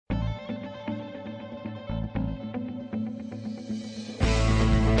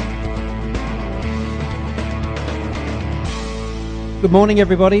Good morning,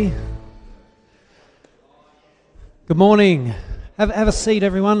 everybody. Good morning. Have a seat,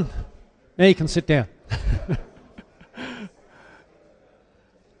 everyone. Now you can sit down.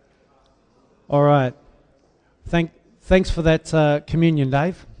 All right. Thanks for that communion,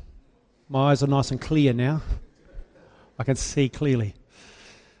 Dave. My eyes are nice and clear now. I can see clearly.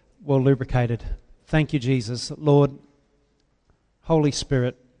 Well lubricated. Thank you, Jesus. Lord, Holy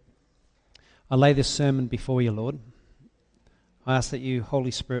Spirit, I lay this sermon before you, Lord. I ask that you, Holy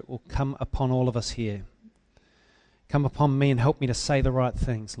Spirit, will come upon all of us here. Come upon me and help me to say the right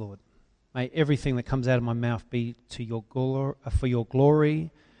things, Lord. May everything that comes out of my mouth be to your for your glory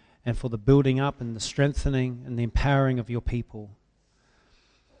and for the building up and the strengthening and the empowering of your people.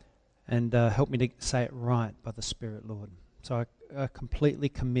 And help me to say it right by the Spirit, Lord. So I completely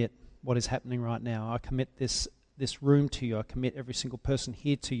commit what is happening right now. I commit this room to you. I commit every single person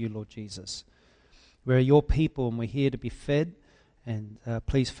here to you, Lord Jesus. We're your people and we're here to be fed, and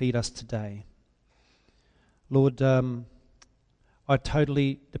please feed us today. Lord, I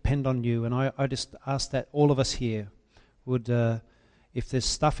totally depend on you, and I just ask that all of us here would, if there's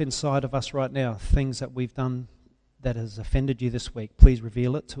stuff inside of us right now, things that we've done that has offended you this week, please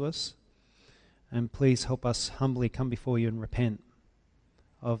reveal it to us, and please help us humbly come before you and repent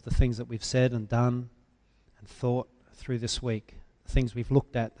of the things that we've said and done and thought through this week, the things we've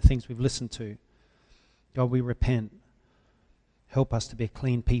looked at, the things we've listened to. God, we repent. Help us to be a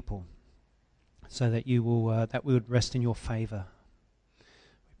clean people, so that you will that we would rest in your favor.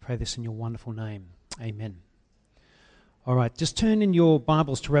 We pray this in your wonderful name. Amen. All right, just turn in your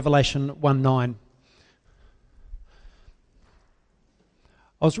Bibles to Revelation 1:9.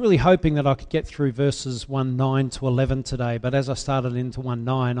 I was really hoping that I could get through verses 1:9 to 11 today, but as I started into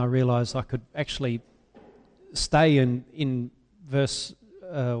 1:9, I realized I could actually stay in verse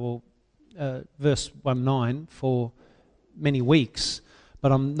 1:9 for many weeks,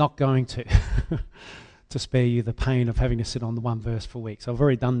 but I'm not going to spare you the pain of having to sit on the one verse for weeks. I've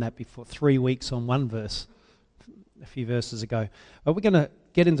already done that before, 3 weeks on one verse a few verses ago. But we're going to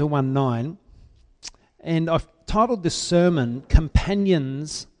get into 1:9, and I've titled this sermon,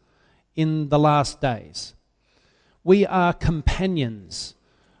 Companions in the Last Days. We are companions.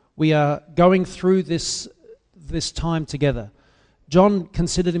 We are going through this time together. John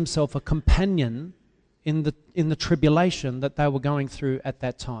considered himself a companion in the tribulation that they were going through at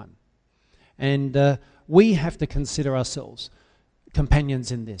that time. And we have to consider ourselves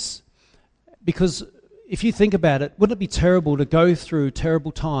companions in this. Because if you think about it, wouldn't it be terrible to go through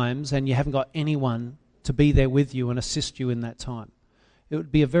terrible times and you haven't got anyone to be there with you and assist you in that time? It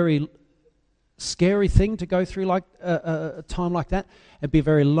would be a very scary thing to go through like a time like that. It'd be a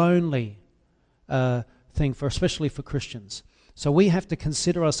very lonely thing, especially for Christians. So we have to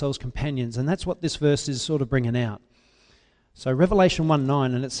consider ourselves companions, and that's what this verse is sort of bringing out. So Revelation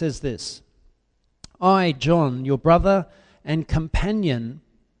 1:9, and it says this: I, John, your brother and companion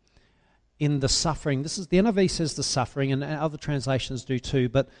in the suffering. This is the NIV says the suffering, and other translations do too,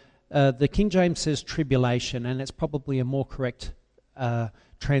 but the King James says tribulation, and it's probably a more correct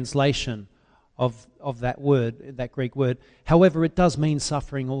translation of that word, that Greek word. However, it does mean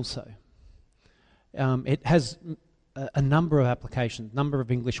suffering also. It has a number of applications, number of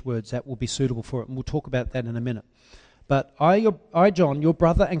English words that will be suitable for it, and we'll talk about that in a minute. But I, John, your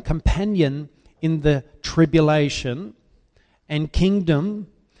brother and companion in the tribulation and kingdom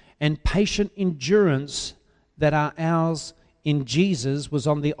and patient endurance that are ours in Jesus, was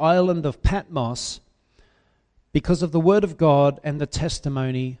on the island of Patmos because of the word of God and the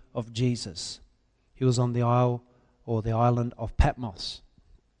testimony of Jesus. He was on the isle or the island of Patmos.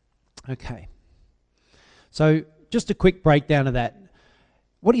 Okay. So just a quick breakdown of that.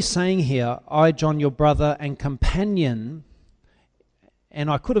 What he's saying here, I, John, your brother and companion, and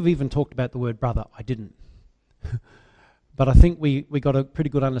I could have even talked about the word brother. I didn't. But I think we got a pretty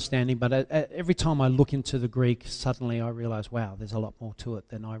good understanding. But every time I look into the Greek, suddenly I realize, wow, there's a lot more to it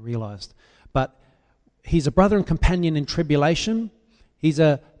than I realized. But he's a brother and companion in tribulation. He's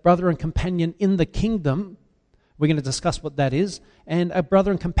a brother and companion in the kingdom. We're going to discuss what that is. And a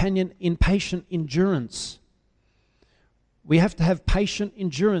brother and companion in patient endurance. We have to have patient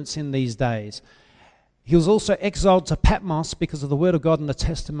endurance in these days. He was also exiled to Patmos because of the word of God and the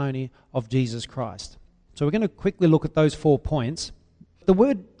testimony of Jesus Christ. So we're going to quickly look at those 4 points. The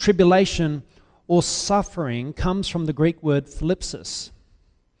word tribulation or suffering comes from the Greek word thlipsis.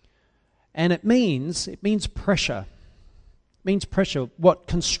 And it means pressure. It means pressure, what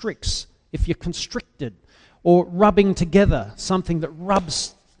constricts. If you're constricted, or rubbing together, something that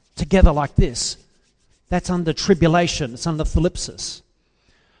rubs together like this, that's under tribulation, it's under thlipsis.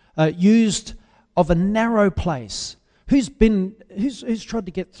 Used of a narrow place, Who's tried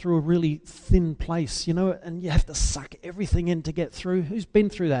to get through a really thin place, and you have to suck everything in to get through? Who's been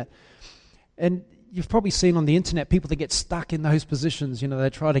through that? And you've probably seen on the internet people that get stuck in those positions. They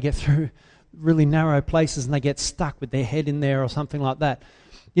try to get through really narrow places and they get stuck with their head in there or something like that.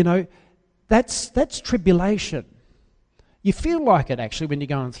 That's tribulation. You feel like it actually when you're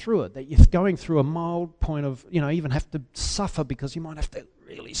going through it, that you're going through a mild point of, even have to suffer because you might have to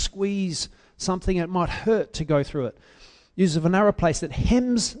really squeeze something. It might hurt to go through it. Use of a narrow place that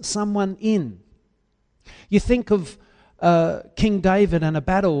hems someone in. You think of King David and a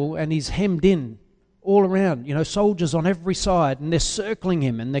battle, and he's hemmed in all around. Soldiers on every side, and they're circling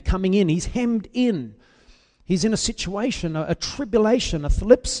him, and they're coming in. He's hemmed in. He's in a situation, a tribulation, a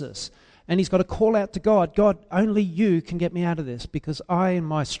thlipsis, and he's got to call out to God, God, only you can get me out of this, because I in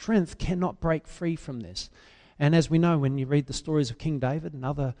my strength cannot break free from this. And as we know, when you read the stories of King David and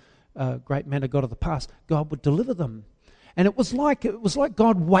other great men of God of the past, God would deliver them. And it was like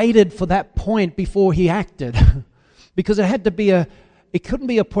God waited for that point before he acted, because it couldn't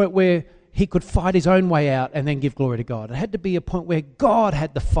be a point where he could fight his own way out and then give glory to God. It had to be a point where God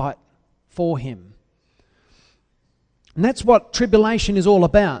had to fight for him. And that's what tribulation is all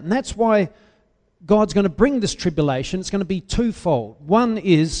about. And that's why God's going to bring this tribulation. It's going to be twofold. One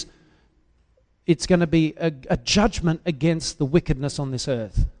is it's going to be a judgment against the wickedness on this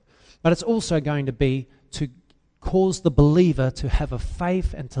earth. But it's also going to be to cause the believer to have a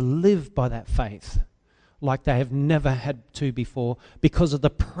faith and to live by that faith like they have never had to before, because of the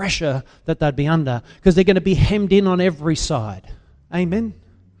pressure that they'd be under, because they're going to be hemmed in on every side. Amen?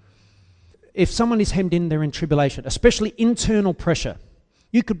 If someone is hemmed in, they're in tribulation, especially internal pressure.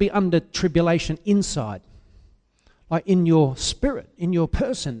 You could be under tribulation inside, like in your spirit, in your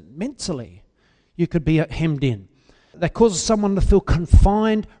person, mentally. You could be hemmed in. That causes someone to feel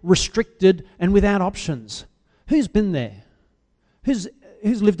confined, restricted, and without options. Who's been there? Who's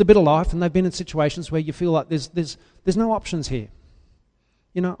lived a bit of life and they've been in situations where you feel like there's no options here.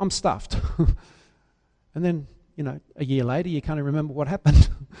 I'm stuffed. And then, a year later you can't even remember what happened.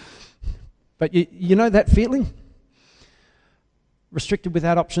 But you know that feeling? Restricted,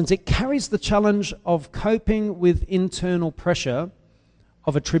 without options. It carries the challenge of coping with internal pressure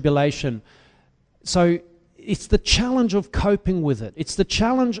of a tribulation. So it's the challenge of coping with it. It's the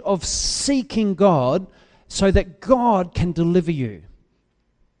challenge of seeking God so that God can deliver you.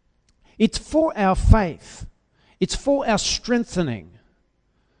 It's for our faith. It's for our strengthening.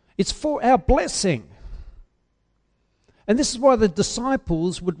 It's for our blessing. And this is why the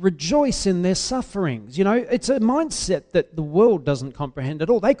disciples would rejoice in their sufferings. It's a mindset that the world doesn't comprehend at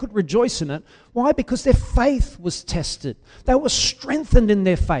all. They could rejoice in it. Why? Because their faith was tested. They were strengthened in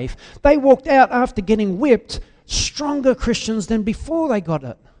their faith. They walked out after getting whipped stronger Christians than before they got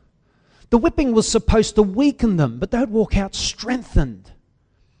it. The whipping was supposed to weaken them, but they'd walk out strengthened.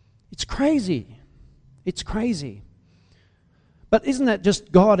 It's crazy. It's crazy. But isn't that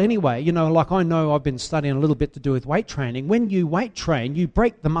just God anyway? Like I know I've been studying a little bit to do with weight training. When you weight train, you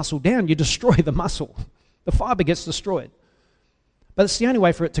break the muscle down, you destroy the muscle. The fiber gets destroyed. But it's the only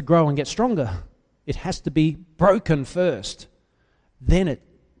way for it to grow and get stronger. It has to be broken first. Then it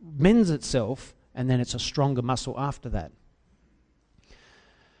mends itself, and then it's a stronger muscle after that.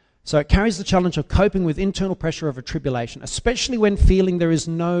 So it carries the challenge of coping with internal pressure of a tribulation, especially when feeling there is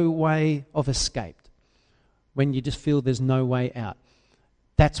no way of escape. When you just feel there's no way out.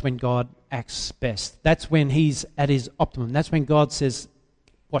 That's when God acts best. That's when he's at his optimum. That's when God says,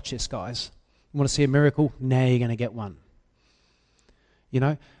 watch this, guys. You want to see a miracle? Now you're going to get one.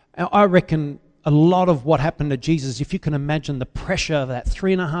 I reckon a lot of what happened to Jesus, if you can imagine the pressure of that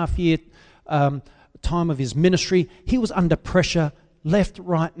 3.5 year time of his ministry, he was under pressure left,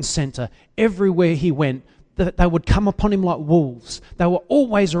 right and centre. Everywhere he went, they would come upon him like wolves. They were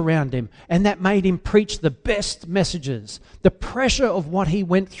always around him, and that made him preach the best messages. The pressure of what he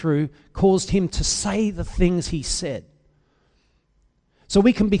went through caused him to say the things he said. So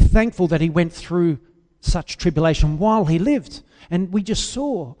we can be thankful that he went through such tribulation while he lived. And we just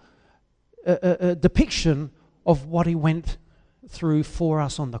saw a depiction of what he went through for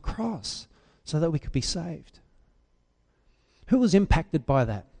us on the cross so that we could be saved. Who was impacted by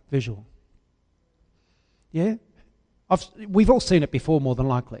that visual? Yeah? We've all seen it before, more than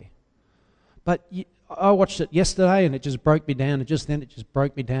likely. But I watched it yesterday and it just broke me down. And just then it just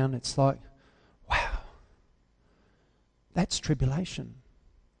broke me down. It's like, wow. That's tribulation.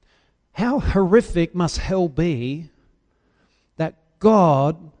 How horrific must hell be that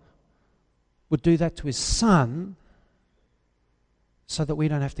God would do that to his son so that we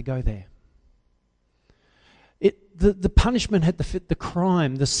don't have to go there? the punishment had to fit the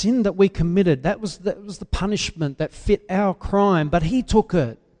crime, the sin that we committed. That was the punishment that fit our crime, but he took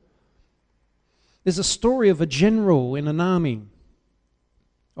it. There's a story of a general in an army,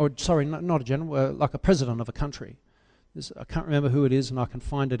 not a general, like a president of a country. I can't remember who it is, and I can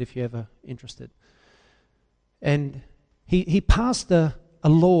find it if you're ever interested. And he passed a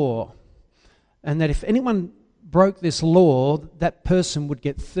law, and that if anyone broke this law, that person would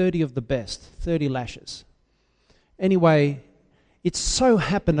get 30 of the best, 30 lashes. Anyway, it so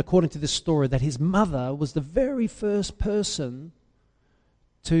happened, according to this story, that his mother was the very first person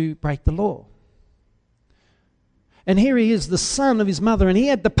to break the law. And here he is, the son of his mother, and he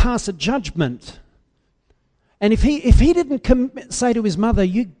had to pass a judgment. And if he didn't say to his mother,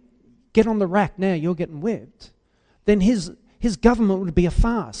 "You get on the rack now, you're getting whipped," then his government would be a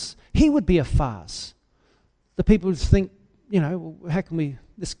farce. He would be a farce. The people would think, how can we,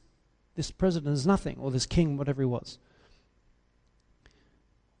 this president is nothing, or this king, whatever he was.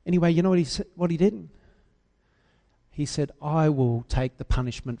 Anyway, you know what he did? He said, "I will take the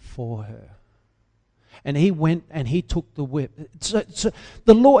punishment for her." And he went and he took the whip. So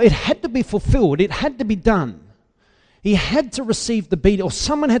the law, it had to be fulfilled. It had to be done. He had to receive the beating, or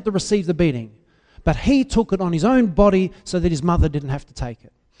someone had to receive the beating. But he took it on his own body so that his mother didn't have to take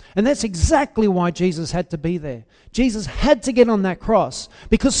it. And that's exactly why Jesus had to be there. Jesus had to get on that cross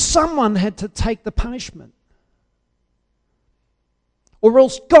because someone had to take the punishment. Or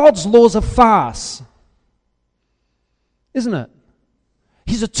else God's law's a farce. Isn't it?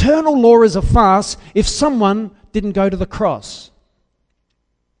 His eternal law is a farce if someone didn't go to the cross.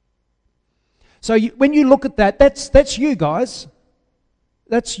 So when you look at that, that's you guys.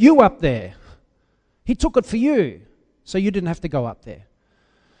 That's you up there. He took it for you, so you didn't have to go up there.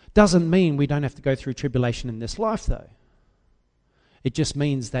 Doesn't mean we don't have to go through tribulation in this life, though. It just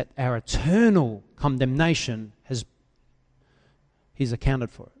means that our eternal condemnation He's accounted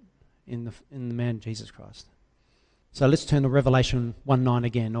for it in the man Jesus Christ. So let's turn to Revelation 1:9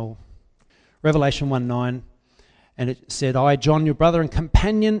 again, or Revelation 1:9, and it said, "I, John, your brother and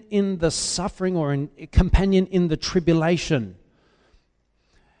companion in the suffering, or companion in the tribulation."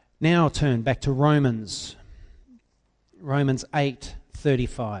 Now turn back to Romans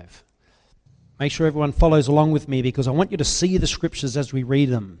 8:35. Make sure everyone follows along with me because I want you to see the scriptures as we read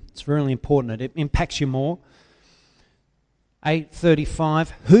them. It's really important. It impacts you more.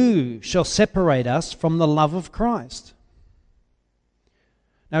 8:35, "Who shall separate us from the love of Christ?"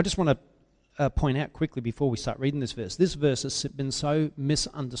 Now I just want to point out quickly before we start reading this verse. This verse has been so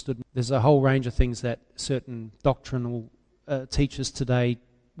misunderstood. There's a whole range of things that certain doctrinal teachers today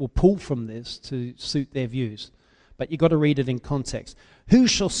will pull from this to suit their views. But you've got to read it in context. Who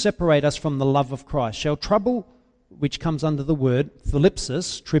shall separate us from the love of Christ? Shall trouble, which comes under the word,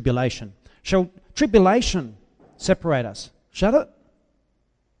 thlipsis, tribulation. Shall tribulation separate us? Shut it.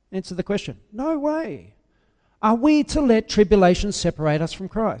 Answer the question. No way. Are we to let tribulation separate us from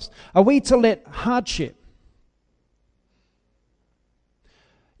Christ? Are we to let hardship?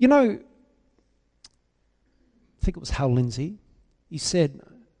 I think it was Hal Lindsey. He said,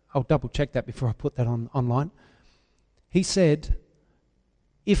 I'll double check that before I put that online. He said,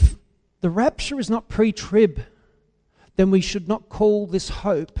 if the rapture is not pre-trib, then we should not call this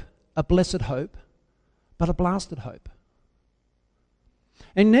hope a blessed hope, but a blasted hope.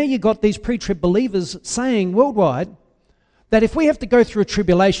 And now you've got these pre-trib believers saying worldwide that if we have to go through a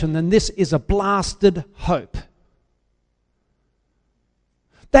tribulation, then this is a blasted hope.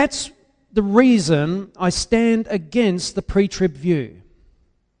 That's the reason I stand against the pre-trib view.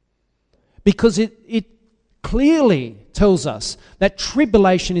 Because it clearly tells us that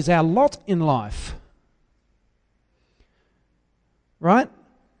tribulation is our lot in life. Right?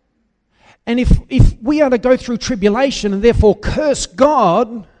 And if we are to go through tribulation and therefore curse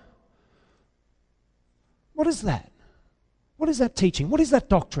God, what is that? What is that teaching? What is that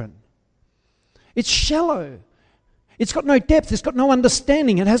doctrine? It's shallow. It's got no depth. It's got no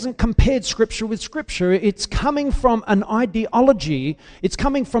understanding. It hasn't compared Scripture with Scripture. It's coming from an ideology. It's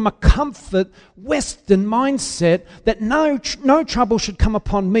coming from a comfort Western mindset that no trouble should come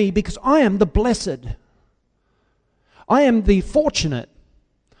upon me because I am the blessed. I am the fortunate.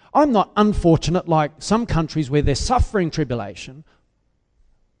 I'm not unfortunate like some countries where they're suffering tribulation.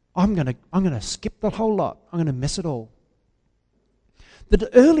 I'm going to skip the whole lot. I'm going to miss it all.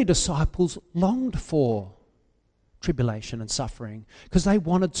 The early disciples longed for tribulation and suffering because they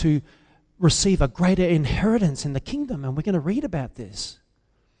wanted to receive a greater inheritance in the kingdom, and we're going to read about this.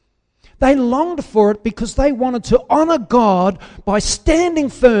 They longed for it because they wanted to honor God by standing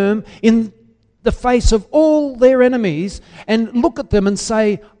firm in the face of all their enemies and look at them and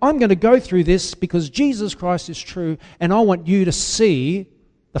say, I'm going to go through this because Jesus Christ is true, and I want you to see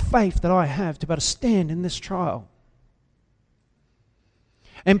the faith that I have to be able to stand in this trial.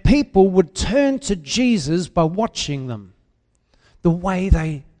 And people would turn to Jesus by watching them, the way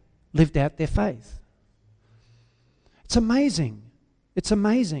they lived out their faith. It's amazing. It's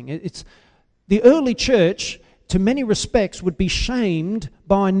amazing. It's the early church, to many respects, would be shamed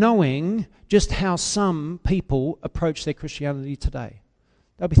by knowing just how some people approach their Christianity today.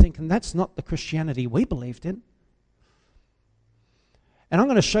 They'll be thinking, that's not the Christianity we believed in. And I'm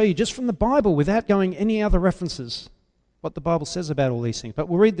going to show you just from the Bible, without going any other references, what the Bible says about all these things. But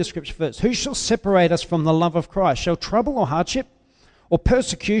we'll read the scripture first. Who shall separate us from the love of Christ? Shall trouble or hardship or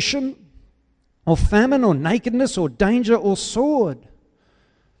persecution or famine or nakedness or danger or sword?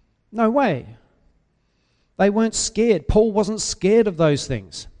 No way. They weren't scared. Paul wasn't scared of those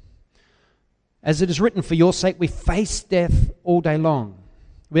things. As it is written, for your sake we face death all day long.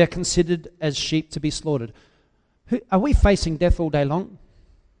 We are considered as sheep to be slaughtered. Are we facing death all day long?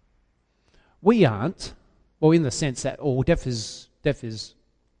 We aren't. Well, in the sense that, death is,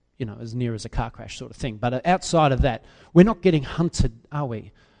 as near as a car crash sort of thing. But outside of that, we're not getting hunted, are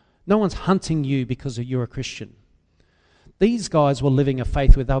we? No one's hunting you because you're a Christian. These guys were living a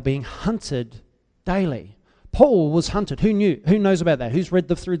faith where they were being hunted daily. Paul was hunted. Who knew? Who knows about that? Who's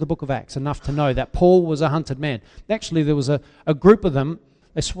read through the book of Acts enough to know that Paul was a hunted man? Actually, there was a group of them,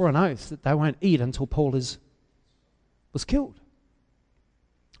 they swore an oath that they won't eat until Paul was killed.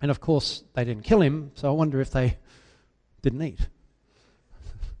 And of course, they didn't kill him, so I wonder if they didn't eat.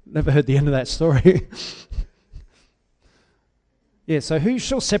 Never heard the end of that story. Yeah, so who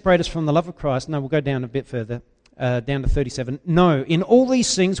shall separate us from the love of Christ? No, we'll go down a bit further, down to 37. No, in all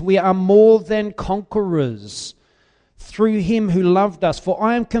these things we are more than conquerors through him who loved us. For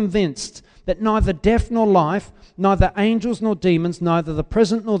I am convinced that neither death nor life, neither angels nor demons, neither the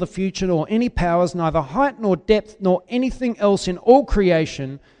present nor the future, nor any powers, neither height nor depth, nor anything else in all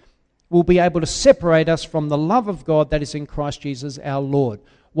creation will be able to separate us from the love of God that is in Christ Jesus our Lord.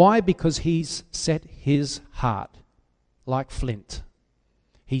 Why? Because he's set his heart like flint.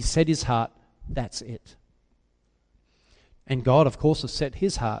 He set his heart, that's it. And God, of course, has set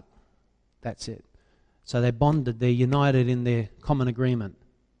his heart, that's it. So they're bonded, they're united in their common agreement.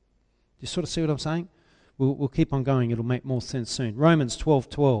 Do you sort of see what I'm saying? We'll keep on going. It'll make more sense soon. Romans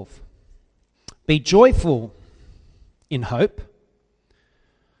 12:12. Be joyful in hope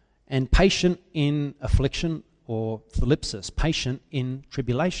and patient in affliction, or thlipsis, patient in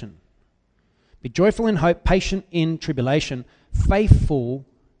tribulation. Be joyful in hope, patient in tribulation, faithful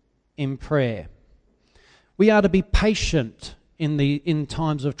in prayer. We are to be patient in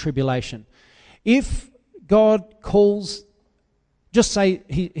times of tribulation. If God calls, just say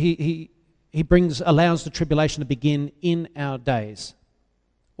He allows the tribulation to begin in our days.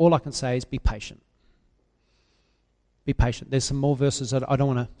 All I can say is be patient. Be patient. There's some more verses that I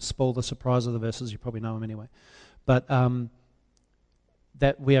don't want to spoil the surprise of the verses. You probably know them anyway. But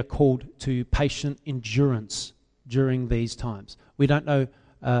that we are called to patient endurance during these times. We don't know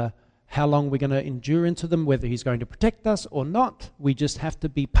how long we're going to endure into them, whether he's going to protect us or not. We just have to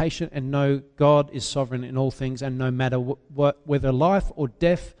be patient and know God is sovereign in all things, and no matter whether life or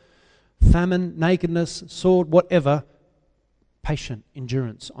death, famine, nakedness, sword, whatever, patient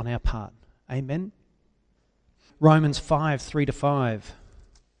endurance on our part. Amen. Romans 5:3-5.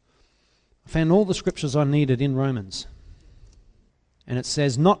 I found all the scriptures I needed in Romans. And it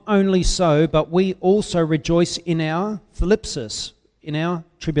says, not only so, but we also rejoice in our thlipsis, in our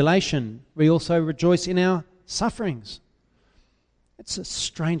tribulation. We also rejoice in our sufferings. It's a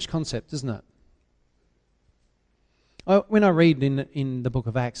strange concept, isn't it? When I read in the book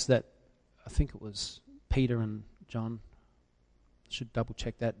of Acts that, I think it was Peter and John, I should double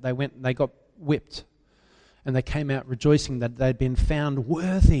check that, they got whipped. And they came out rejoicing that they'd been found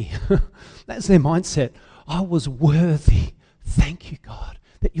worthy. That's their mindset. I was worthy. Thank you, God,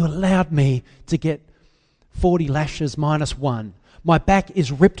 that you allowed me to get 40 lashes minus one. My back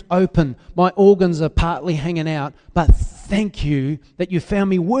is ripped open. My organs are partly hanging out. But thank you that you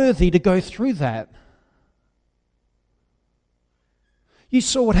found me worthy to go through that. You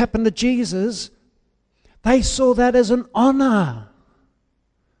saw what happened to Jesus. They saw that as an honor.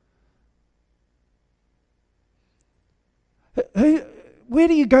 Where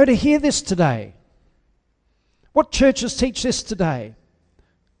do you go to hear this today? What churches teach this today?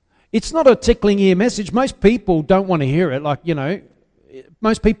 It's not a tickling ear message. Most people don't want to hear it.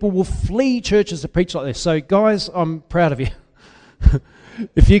 Most people will flee churches that preach like this. So guys, I'm proud of you.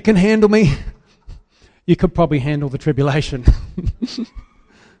 If you can handle me, you could probably handle the tribulation.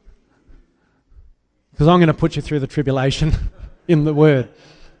 Because I'm going to put you through the tribulation in the Word.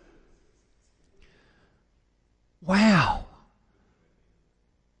 Wow.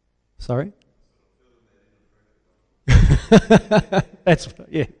 Sorry? That's,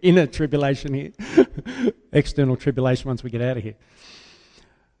 inner tribulation here. External tribulation once we get out of here.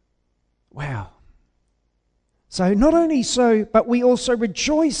 Wow. So not only so, but we also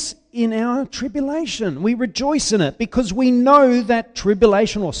rejoice in our tribulation. We rejoice in it because we know that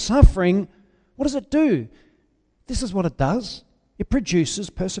tribulation or suffering, what does it do? This is what it does. It produces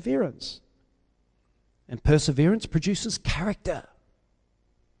perseverance. And perseverance produces character.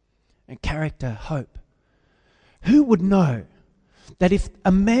 And character, hope. Who would know that if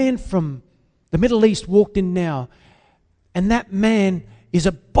a man from the Middle East walked in now, and that man is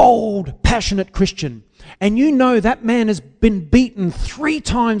a bold, passionate Christian, and you know that man has been beaten 3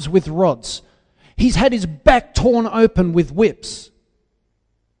 times with rods, he's had his back torn open with whips,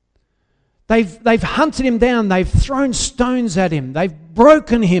 they've hunted him down, they've thrown stones at him, they've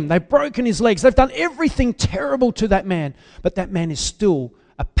broken him, they've broken his legs, they've done everything terrible to that man, but that man is still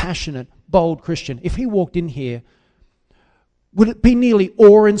a passionate, bold Christian. If he walked in here, would it be nearly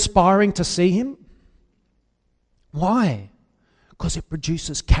awe-inspiring to see him? Why? Because it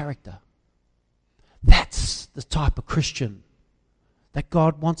produces character. That's the type of Christian that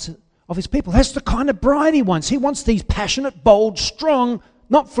God wants of his people. That's the kind of bride he wants. He wants these passionate, bold, strong,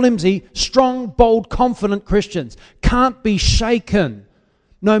 not flimsy, strong, bold, confident Christians. Can't be shaken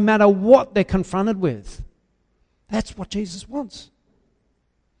no matter what they're confronted with. That's what Jesus wants.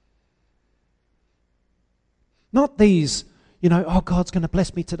 Not these, oh, God's going to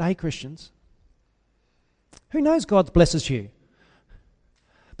bless me today, Christians. Who knows God blesses you?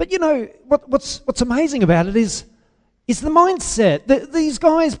 But what's amazing about it is the mindset. These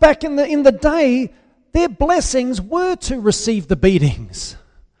guys back in the day, their blessings were to receive the beatings.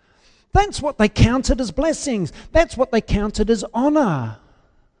 That's what they counted as blessings. That's what they counted as honor.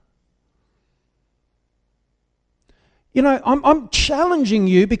 I'm challenging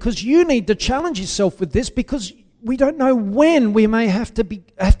you because you need to challenge yourself with this, because we don't know when we may have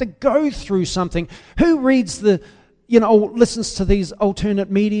to go through something. Who reads listens to these alternate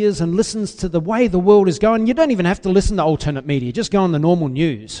medias and listens to the way the world is going? You don't even have to listen to alternate media. Just go on the normal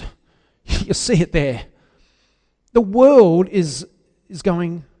news. You'll see it there. The world is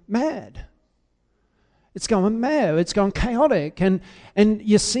going mad. It's going mad. It's going chaotic. And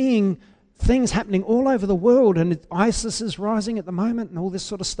you're seeing things happening all over the world, and ISIS is rising at the moment and all this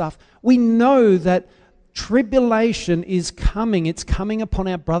sort of stuff. We know that tribulation is coming. It's coming upon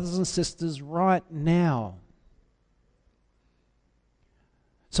our brothers and sisters right now.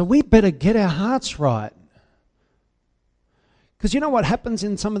 So we better get our hearts right. Because you know what happens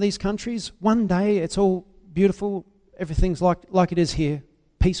in some of these countries? One day it's all beautiful, everything's like it is here,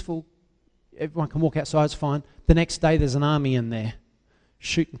 peaceful, everyone can walk outside, it's fine. The next day there's an army in there,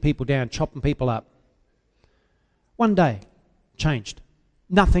 shooting people down, chopping people up. One day, changed.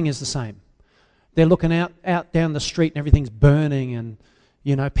 Nothing is the same. They're looking out down the street and everything's burning, and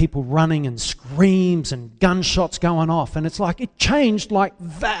people running and screams and gunshots going off, and it's like it changed like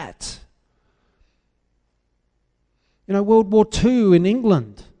that. World War II in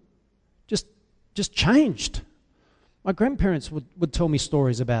England just changed. My grandparents would tell me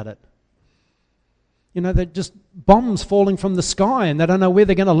stories about it. They're just bombs falling from the sky, and they don't know where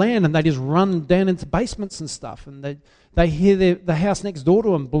they're going to land, and they just run down into basements and stuff, and they hear the house next door to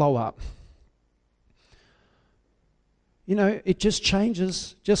them blow up. It just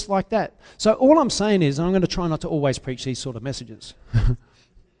changes just like that. So all I'm saying is, and I'm going to try not to always preach these sort of messages,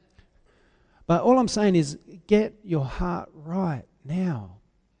 but all I'm saying is get your heart right now.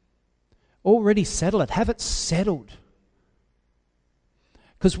 Already settle it. Have it settled.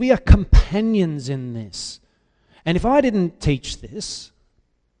 Because we are companions in this. And if I didn't teach this,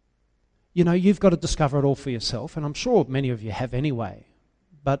 you've got to discover it all for yourself, and I'm sure many of you have anyway.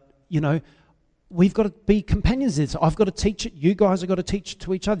 But, we've got to be companions in this. I've got to teach it. You guys have got to teach it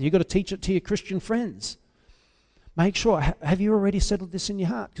to each other. You've got to teach it to your Christian friends. Make sure, have you already settled this in your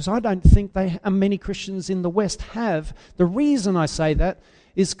heart? Because I don't think many Christians in the West have. The reason I say that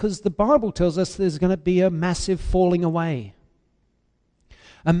is because the Bible tells us there's going to be a massive falling away.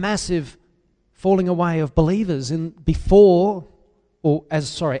 A massive falling away of believers as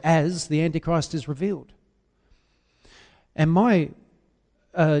the Antichrist is revealed. And my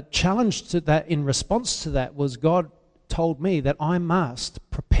challenge to that, in response to that, was God told me that I must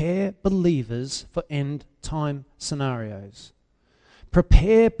prepare believers for end time scenarios.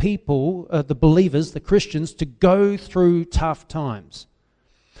 Prepare people, the believers, the Christians, to go through tough times.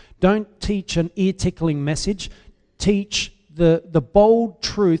 Don't teach an ear-tickling message. Teach the bold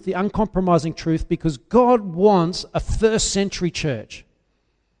truth, the uncompromising truth, because God wants a first century church.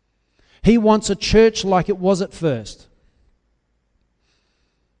 He wants a church like it was at first.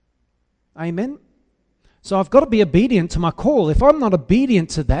 Amen? So I've got to be obedient to my call. If I'm not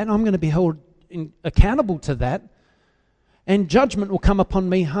obedient to that, I'm going to be held accountable to that, and judgment will come upon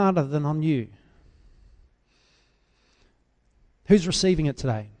me harder than on you. Who's receiving it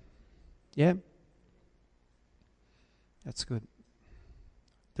today? Yeah? That's good.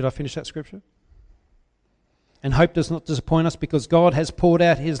 Did I finish that scripture? And hope does not disappoint us, because God has poured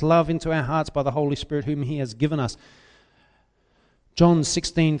out his love into our hearts by the Holy Spirit whom he has given us. John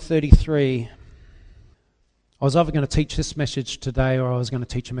 16:33. I was either going to teach this message today or I was going to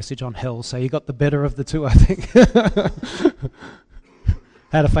teach a message on hell, so you got the better of the two, I think.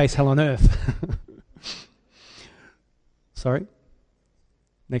 How to face hell on earth. Sorry?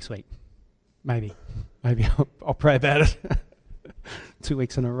 Next week. Maybe I'll pray about it. 2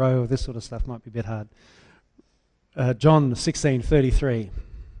 weeks in a row of this sort of stuff might be a bit hard. John 16:33.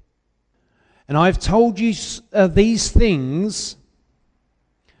 And I've told you these things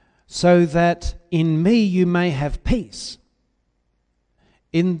so that in me you may have peace.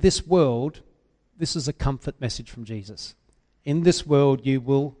 In this world, this is a comfort message from Jesus. In this world you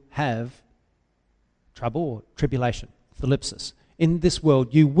will have trouble or tribulation, thlipsis. In this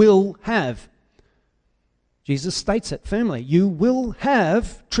world you will have, Jesus states it firmly, you will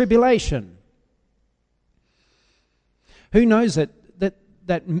have tribulation. Who knows that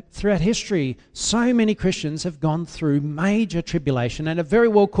throughout history, so many Christians have gone through major tribulation, and it very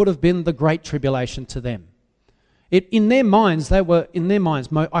well could have been the Great Tribulation to them. In their minds,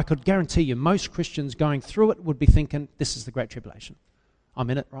 I could guarantee you, most Christians going through it would be thinking, this is the Great Tribulation. I'm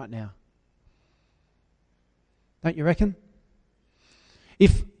in it right now. Don't you reckon?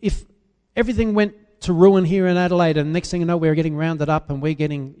 If everything went to ruin here in Adelaide, and next thing you know, we're getting rounded up and we're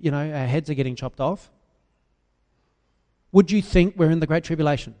getting, our heads are getting chopped off, would you think we're in the Great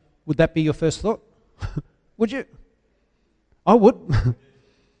Tribulation? Would that be your first thought? Would you? I would.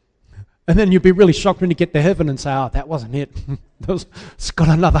 And then you'd be really shocked when you get to heaven and say, that wasn't it. It's got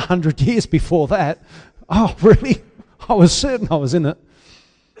another 100 years before that. Oh, really? I was certain I was in it.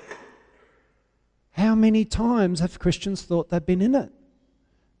 How many times have Christians thought they've been in it?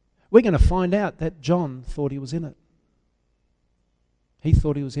 We're going to find out that John thought he was in it. He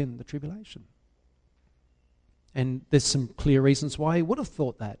thought he was in the tribulation. And there's some clear reasons why he would have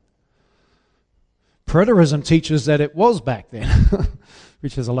thought that. Preterism teaches that it was back then,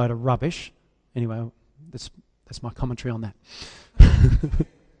 which is a load of rubbish. Anyway, that's my commentary on that.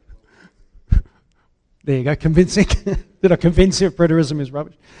 There you go, convincing. Did I convince you preterism is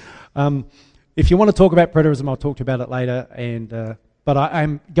rubbish? If you want to talk about preterism, I'll talk to you about it later. But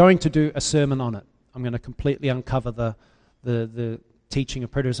I'm going to do a sermon on it. I'm going to completely uncover the teaching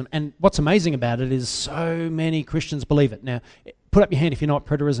of preterism. And what's amazing about it is so many Christians believe it. Now, put up your hand if you know what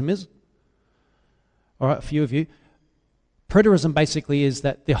preterism is. All right, a few of you. Preterism basically is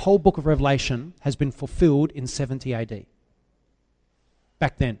that the whole book of Revelation has been fulfilled in 70 AD.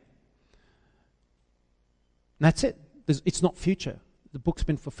 Back then. And that's it. It's not future. The book's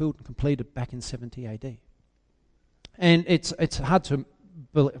been fulfilled and completed back in 70 AD. And it's hard to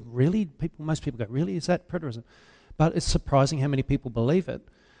believe. Really? Most people go, really? Is that preterism? But it's surprising how many people believe it,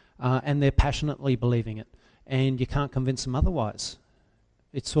 and they're passionately believing it, and you can't convince them otherwise.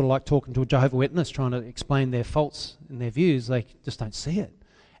 It's sort of like talking to a Jehovah's Witness trying to explain their faults and their views. They just don't see it.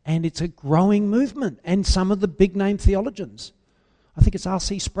 And it's a growing movement, and some of the big-name theologians. I think it's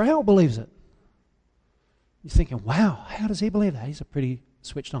R.C. Sproul believes it. You're thinking, wow, how does he believe that? He's a pretty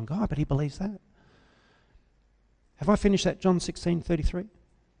switched-on guy, but he believes that. Have I finished that John 16:33?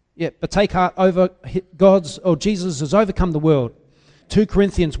 Yeah, but take heart, Jesus has overcome the world. 2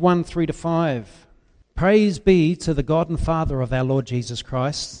 Corinthians 1:3-5. Praise be to the God and Father of our Lord Jesus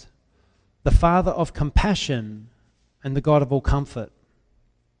Christ, the Father of compassion and the God of all comfort,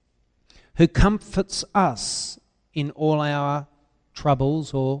 who comforts us in all our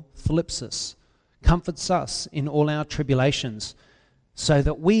troubles or thlipsis, comforts us in all our tribulations, so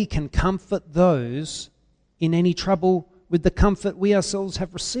that we can comfort those in any trouble with the comfort we ourselves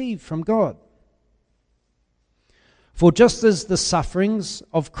have received from God. For just as the sufferings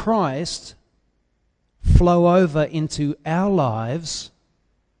of Christ flow over into our lives,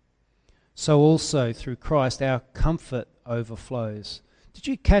 so also through Christ our comfort overflows. Did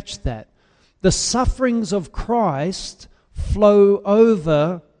you catch that? The sufferings of Christ flow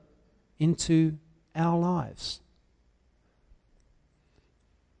over into our lives.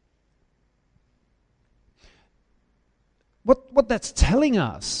 What that's telling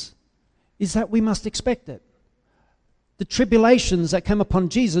us is that we must expect it. the tribulations that came upon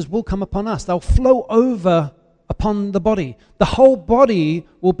Jesus will come upon us. They'll flow over upon the body. The whole body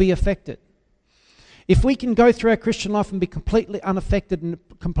will be affected. If we can go through our Christian life and be completely unaffected and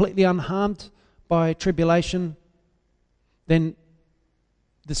completely unharmed by tribulation, then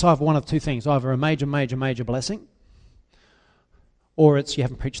it's either one of two things, either a major, major, major blessing, or it's you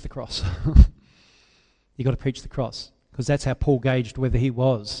haven't preached the cross. You've got to preach the cross, because that's how Paul gauged whether he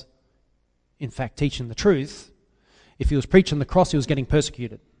was, in fact, teaching the truth. If he was preaching the cross, he was getting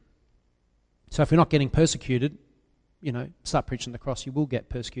persecuted. So if you're not getting persecuted, start preaching the cross, you will get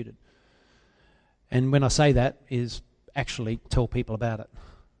persecuted. And when I say that, is actually tell people about it.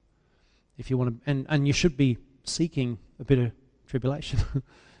 If you want to, and you should be seeking a bit of tribulation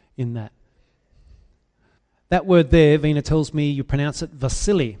in that. That word there, Vina tells me you pronounce it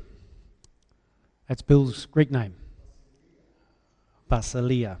Vasili. That's Bill's Greek name.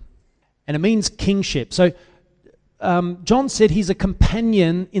 Basilia. And it means kingship. So John said he's a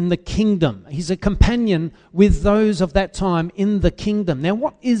companion in the kingdom. He's a companion with those of that time in the kingdom. Now,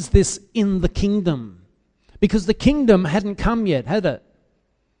 what is this in the kingdom? Because the kingdom hadn't come yet, had it?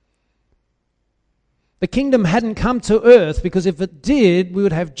 The kingdom hadn't come to earth, because if it did, we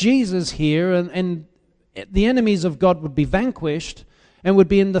would have Jesus here and the enemies of God would be vanquished and would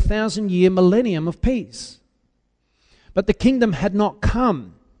be in the 1,000-year millennium of peace. But the kingdom had not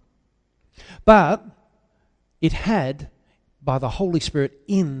come. But it had, by the Holy Spirit,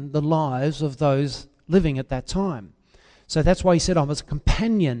 in the lives of those living at that time. So that's why he said, I'm a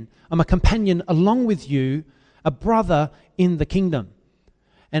companion along with you, a brother in the kingdom.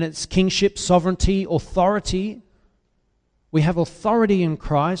 And it's kingship, sovereignty, authority. We have authority in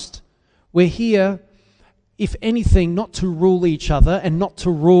Christ. We're here, if anything, not to rule each other and not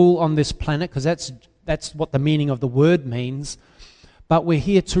to rule on this planet, because that's what the meaning of the word means. But we're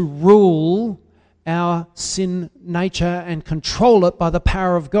here to rule our sin nature and control it by the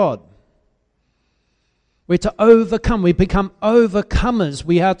power of God. We're to overcome. We become overcomers.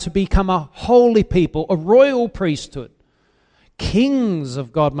 We are to become a holy people, a royal priesthood, kings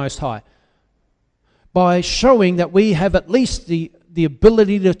of God Most High, by showing that we have at least the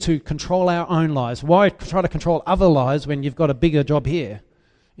ability to control our own lives. Why try to control other lives when you've got a bigger job here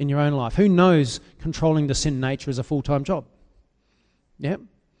in your own life? Who knows controlling the sin nature is a full-time job? Yeah.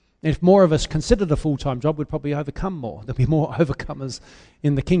 And if more of us considered a full-time job, we'd probably overcome more. There'd be more overcomers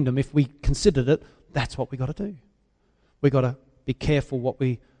in the kingdom. If we considered it, that's what we got to do. We got to be careful what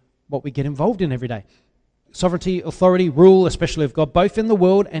we get involved in every day. Sovereignty, authority, rule, especially of God, both in the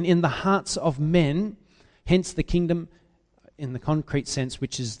world and in the hearts of men. Hence the kingdom in the concrete sense,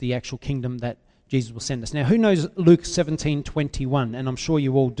 which is the actual kingdom that Jesus will send us. Now, who knows Luke 17:21? And I'm sure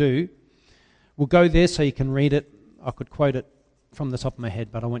you all do. We'll go there so you can read it. I could quote it from the top of my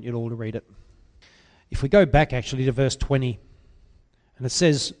head, but I want you all to read it. If we go back actually to verse 20, and it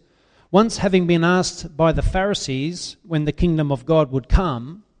says, once having been asked by the Pharisees when the kingdom of God would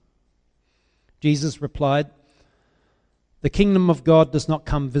come, Jesus replied, the kingdom of God does not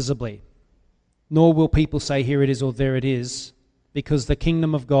come visibly, nor will people say, here it is or there it is, because the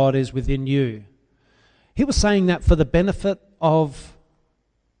kingdom of God is within you. He was saying that for the benefit of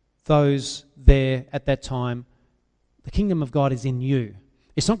those there at that time. The kingdom of God is in you.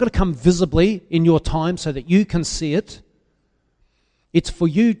 It's not going to come visibly in your time so that you can see it. It's for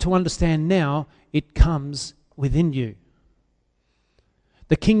you to understand now it comes within you.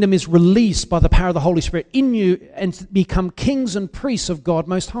 The kingdom is released by the power of the Holy Spirit in you and become kings and priests of God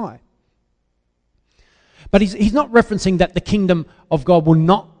Most High. But he's not referencing that the kingdom of God will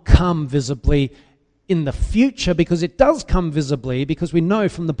not come visibly in the future, because it does come visibly, because we know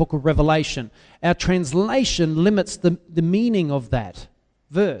from the book of Revelation, our translation limits the meaning of that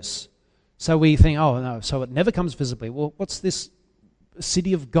verse. So we think, oh no, so it never comes visibly. Well, what's this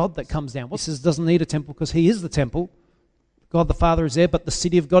city of God that comes down? He says doesn't need a temple because he is the temple. God the Father is there, but the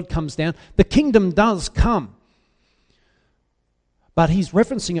city of God comes down. The kingdom does come. But he's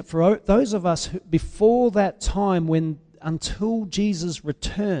referencing it for those of us who, before that time, when until Jesus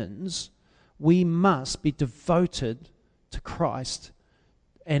returns, we must be devoted to Christ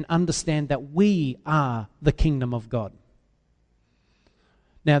and understand that we are the kingdom of God.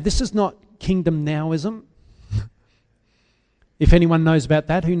 Now, this is not kingdom nowism. If anyone knows about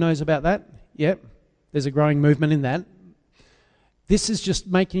that, who knows about that? Yep, there's a growing movement in that. This is just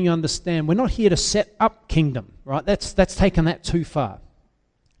making you understand we're not here to set up kingdom, right? That's taken that too far.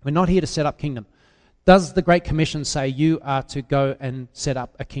 We're not here to set up kingdom. Does the Great Commission say you are to go and set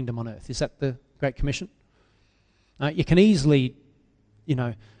up a kingdom on earth? Is that the Great Commission? You can easily,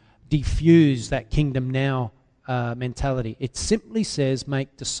 diffuse that kingdom now mentality. It simply says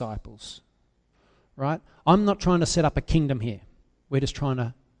make disciples, right? I'm not trying to set up a kingdom here. We're just,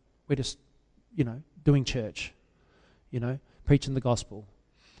 doing church, preaching the gospel.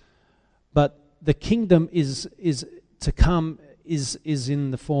 But the kingdom is to come is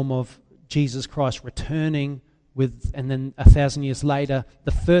in the form of Jesus Christ returning with, and then 1,000 years later,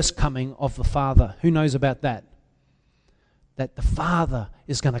 the first coming of the Father. Who knows about that? That the Father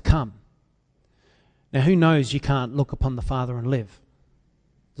is going to come. Now, who knows you can't look upon the Father and live?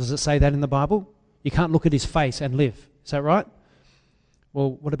 Does it say that in the Bible? You can't look at his face and live. Is that right?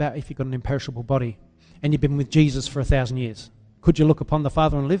 Well, what about if you've got an imperishable body and you've been with Jesus for 1,000 years? Could you look upon the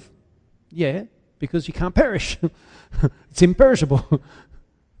Father and live? Yeah, because you can't perish. It's imperishable.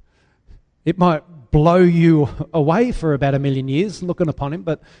 It might blow you away for about 1,000,000 years looking upon him,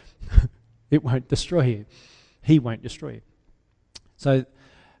 but it won't destroy you. He won't destroy you. So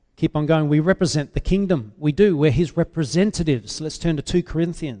keep on going. We represent the kingdom. We do. We're his representatives. Let's turn to 2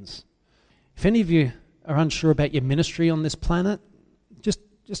 Corinthians. If any of you are unsure about your ministry on this planet,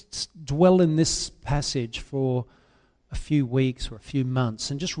 just dwell in this passage for a few weeks or a few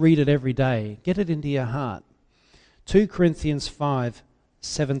months and just read it every day. Get it into your heart. 2 Corinthians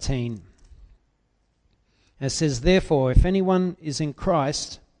 5:17. It says, "Therefore, if anyone is in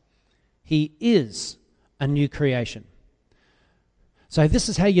Christ, he is a new creation." So this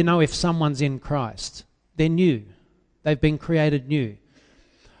is how you know if someone's in Christ. They're new. They've been created new.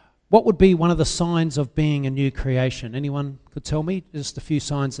 What would be one of the signs of being a new creation? Anyone could tell me just a few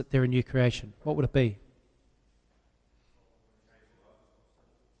signs that they're a new creation. What would it be?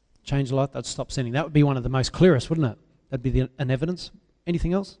 Change a lot, that'd stop sinning. That would be one of the most clearest, wouldn't it? That'd be an evidence.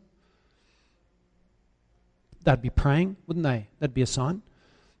 Anything else? They'd be praying, wouldn't they? That'd be a sign.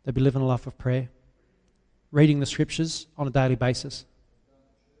 They'd be living a life of prayer. Reading the scriptures on a daily basis.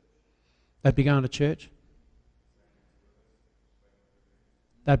 They'd be going to church.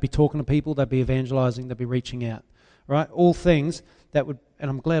 They'd be talking to people. They'd be evangelizing. They'd be reaching out. Right? All things that would, and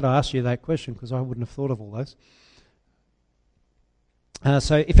I'm glad I asked you that question because I wouldn't have thought of all those.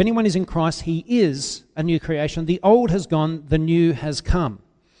 So if anyone is in Christ, he is a new creation. The old has gone, the new has come.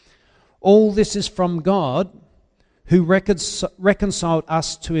 All this is from God, who reconciled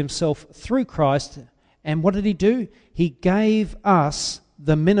us to himself through Christ. And what did he do? He gave us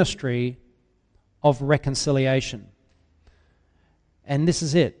the ministry of reconciliation. And this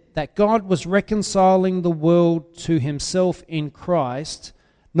is it, that God was reconciling the world to himself in Christ,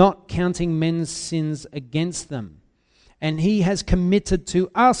 not counting men's sins against them. And he has committed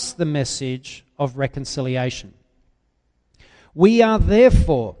to us the message of reconciliation. We are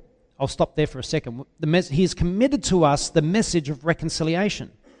therefore, I'll stop there for a second. He has committed to us the message of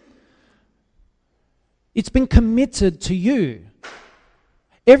reconciliation. It's been committed to you.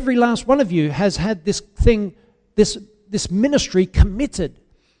 Every last one of you has had this thing, this ministry committed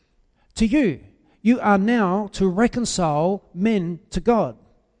to you. You are now to reconcile men to God.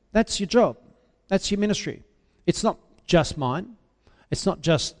 That's your job. That's your ministry. It's not just mine. It's not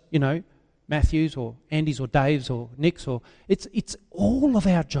just, Matthew's or Andy's or Dave's or Nick's, or it's all of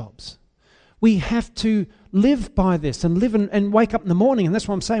our jobs. We have to live by this and live and wake up in the morning, and that's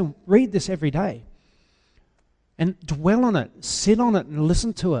what I'm saying. Read this every day. And dwell on it, sit on it and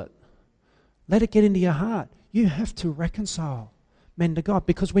listen to it. Let it get into your heart. You have to reconcile men to God,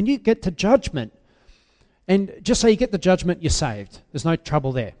 because when you get to judgment, and just say you get the judgment, you're saved. There's no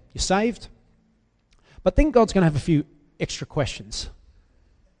trouble there. You're saved. But then God's going to have a few extra questions.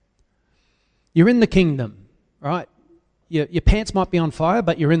 You're in the kingdom, right? Your pants might be on fire,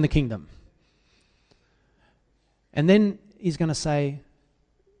 but you're in the kingdom. And then he's going to say,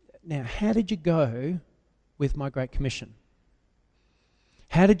 now, how did you go with my Great Commission?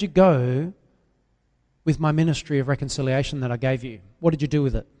 How did you go with my ministry of reconciliation that I gave you? What did you do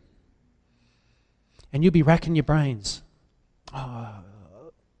with it? And you'll be racking your brains.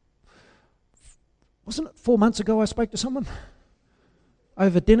 Wasn't it 4 months ago I spoke to someone?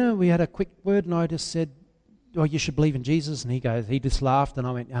 Over dinner, we had a quick word, and I just said, "Oh, you should believe in Jesus." And he just laughed, and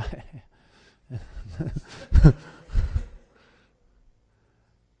I went,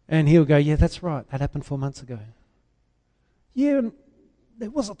 and he'll go, "Yeah, that's right. That happened 4 months ago." Yeah, there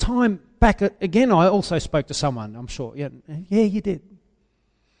was a time back again. I also spoke to someone. I'm sure. Yeah, you did.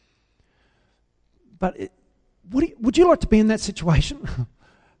 But would you like to be in that situation?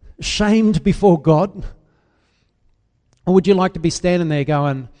 Shamed before God? Or would you like to be standing there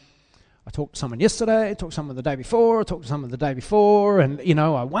going, I talked to someone yesterday, I talked to someone the day before, I talked to someone the day before, and,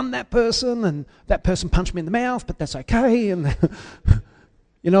 I won that person, and that person punched me in the mouth, but that's okay, and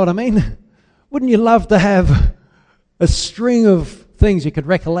you know what I mean? Wouldn't you love to have a string of things you could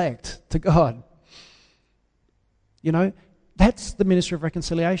recollect to God? That's the ministry of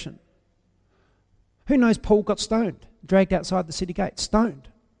reconciliation. Who knows Paul got stoned, dragged outside the city gate, stoned.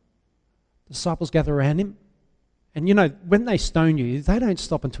 The disciples gather around him. And you know, when they stone you, they don't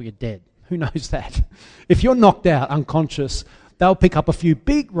stop until you're dead. Who knows that? If you're knocked out, unconscious, they'll pick up a few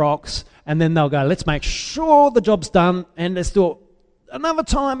big rocks and then they'll go, let's make sure the job's done and let's do it another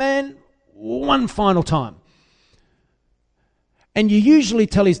time and one final time. And you usually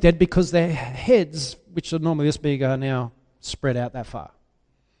tell he's dead because their heads, which are normally this big, are now spread out that far.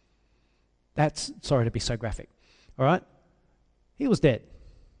 That's, sorry to be so graphic, all right? He was dead.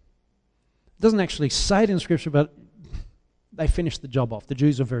 It doesn't actually say it in Scripture, but they finished the job off. The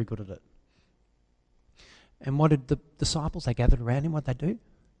Jews are very good at it. And what did the disciples, they gathered around him, what did they do?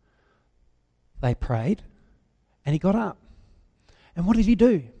 They prayed, and he got up. And what did he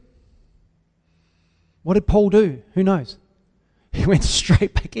do? What did Paul do? Who knows? He went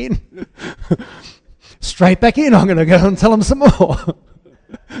straight back in. Straight back in. I'm going to go and tell them some more.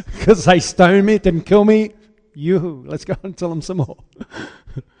 Because they stoned me, didn't kill me. Yoo-hoo, let's go and tell them some more.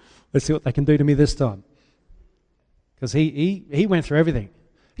 Let's see what they can do to me this time. Because he went through everything.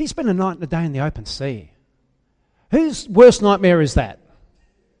 He spent a night and a day in the open sea. Whose worst nightmare is that?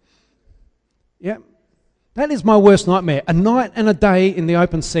 Yeah, that is my worst nightmare. A night and a day in the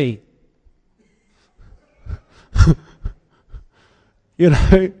open sea. You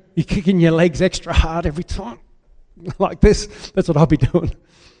know, you're kicking your legs extra hard every time. Like this. That's what I'll be doing.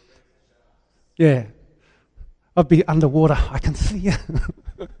 Yeah. I'll be underwater. I can see you.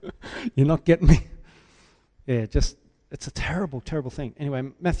 You're not getting me. Yeah, just, it's a terrible, terrible thing. Anyway,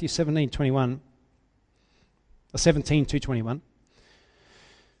 Matthew 17:21. 17:21.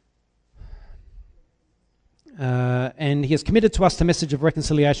 And he has committed to us the message of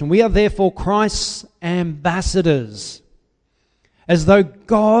reconciliation. We are therefore Christ's ambassadors. As though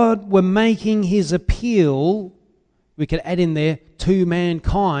God were making his appeal, we could add in there, to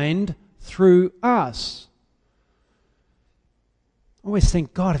mankind through us. I always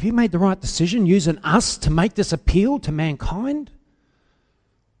think, God, have you made the right decision using us to make this appeal to mankind?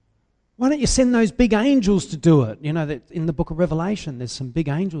 Why don't you send those big angels to do it? You know, that in the book of Revelation, there's some big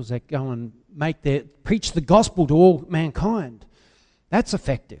angels that go and preach the gospel to all mankind. That's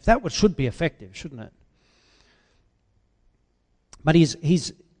effective. That should be effective, shouldn't it? But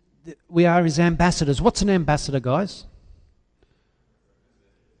we are his ambassadors. What's an ambassador, guys?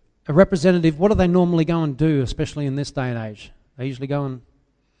 A representative. What do they normally go and do, especially in this day and age? They usually go and...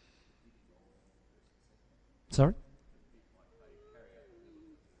 Sorry?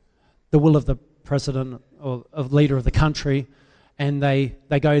 The will of the president or of leader of the country, and they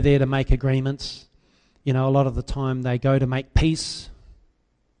go there to make agreements. You know, a lot of the time they go to make peace,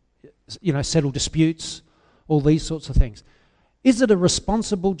 you know, settle disputes, all these sorts of things. Is it a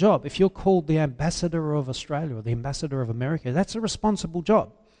responsible job? If you're called the ambassador of Australia or the ambassador of America, that's a responsible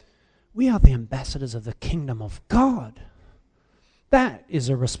job. We are the ambassadors of the kingdom of God. That is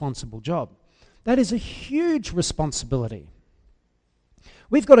a responsible job. That is a huge responsibility.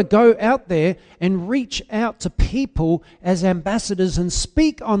 We've got to go out there and reach out to people as ambassadors and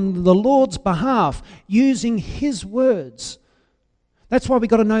speak on the Lord's behalf using his words. That's why we've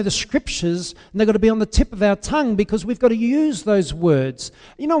got to know the scriptures, and they've got to be on the tip of our tongue because we've got to use those words.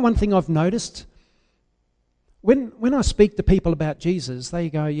 You know, one thing I've noticed, when I speak to people about Jesus, they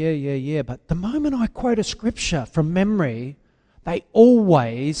go, yeah, but the moment I quote a scripture from memory, they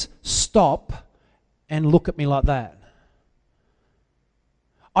always stop and look at me like that.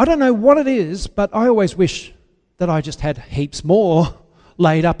 I don't know what it is, but I always wish that I just had heaps more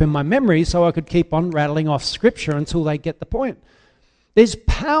laid up in my memory so I could keep on rattling off scripture until they get the point. There's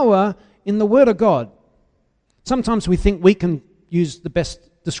power in the Word of God. Sometimes we think we can use the best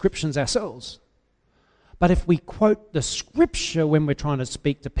descriptions ourselves. But if we quote the scripture when we're trying to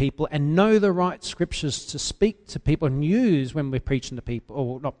speak to people and know the right scriptures to speak to people and use when we're preaching to people,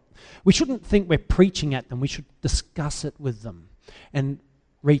 or not, we shouldn't think we're preaching at them. We should discuss it with them and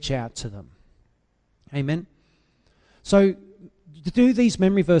reach out to them. Amen? So do these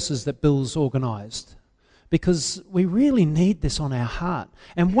memory verses that Bill's organised, because we really need this on our heart.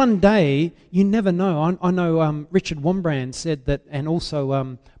 And one day, you never know. I know Richard Wurmbrand said that, and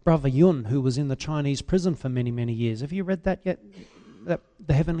also Brother Yun, who was in the Chinese prison for many, many years. Have you read that yet?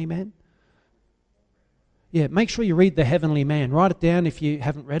 The Heavenly Man? Yeah, make sure you read The Heavenly Man. Write it down if you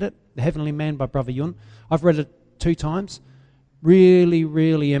haven't read it. The Heavenly Man by Brother Yun. I've read it 2 times. Really,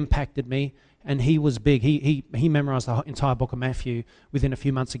 really impacted me. And he was big. He memorized the entire book of Matthew within a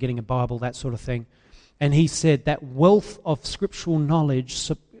few months of getting a Bible, that sort of thing. And he said that wealth of scriptural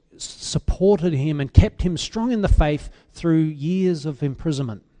knowledge supported him and kept him strong in the faith through years of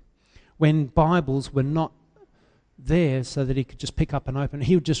imprisonment, when Bibles were not there so that he could just pick up and open.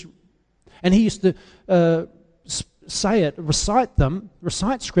 He would just, And he used to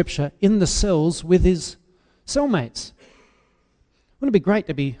recite Scripture in the cells with his cellmates. Wouldn't it be great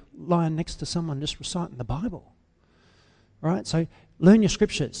to be lying next to someone just reciting the Bible? Right? So learn your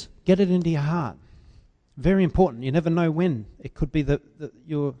Scriptures. Get it into your heart. Very important. You never know when. It could be that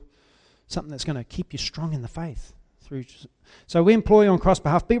you're something that's going to keep you strong in the faith. So we implore you on Christ's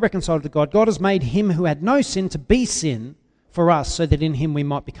behalf, be reconciled to God. God has made him who had no sin to be sin for us, so that in him we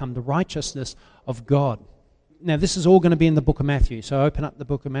might become the righteousness of God. Now this is all going to be in the book of Matthew. So open up the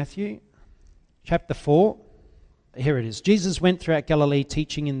book of Matthew, chapter 4. Here it is. Jesus went throughout Galilee,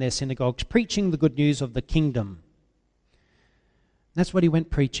 teaching in their synagogues, preaching the good news of the kingdom. That's what he went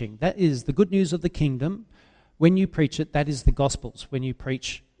preaching. That is the good news of the kingdom. When you preach it, that is the Gospels, when you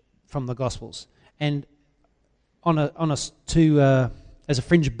preach from the Gospels. And as a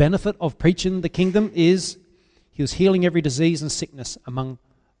fringe benefit of preaching the kingdom is he was healing every disease and sickness among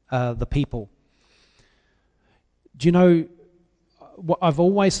the people. Do you know, I've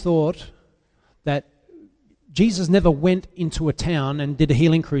always thought that Jesus never went into a town and did a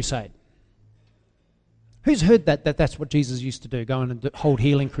healing crusade. Who's heard that's what Jesus used to do, go in and hold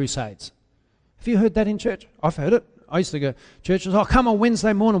healing crusades? Have you heard that in church? I've heard it. I used to go to churches, come on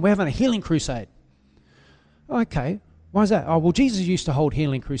Wednesday morning, we're having a healing crusade. Okay, why is that? Oh, well, Jesus used to hold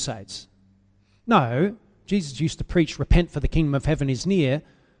healing crusades. No, Jesus used to preach, repent for the kingdom of heaven is near,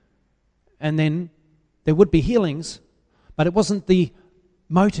 and then there would be healings, but it wasn't the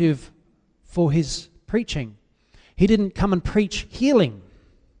motive for his preaching. He didn't come and preach healing.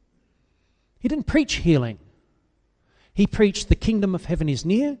 He didn't preach healing. He preached the kingdom of heaven is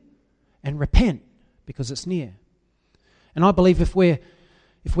near and repent because it's near. And I believe if we're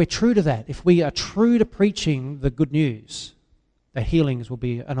true to that, if we are true to preaching the good news, that healings will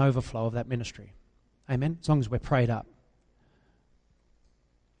be an overflow of that ministry. Amen? As long as we're prayed up.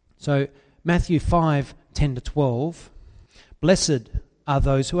 So Matthew 5:10-12, blessed are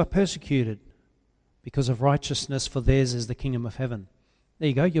those who are persecuted because of righteousness, for theirs is the kingdom of heaven. There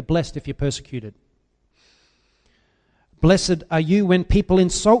you go, you're blessed if you're persecuted. Blessed are you when people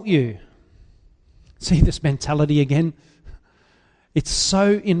insult you. See this mentality again? It's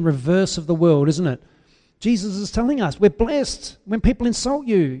so in reverse of the world, isn't it? Jesus is telling us we're blessed. When people insult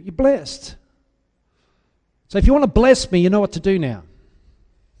you, you're blessed. So if you want to bless me, you know what to do now.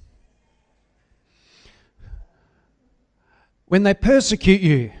 When they persecute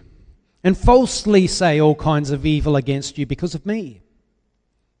you and falsely say all kinds of evil against you because of me,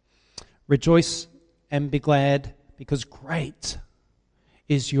 rejoice and be glad, because great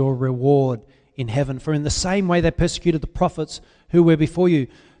is your reward in heaven. For in the same way they persecuted the prophets who were before you.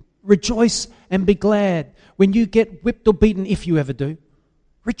 Rejoice and be glad when you get whipped or beaten, if you ever do.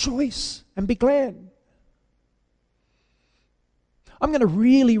 Rejoice and be glad. I'm going to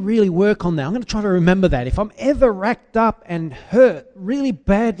really, really work on that. I'm going to try to remember that. If I'm ever racked up and hurt really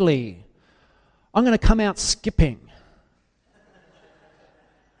badly, I'm going to come out skipping.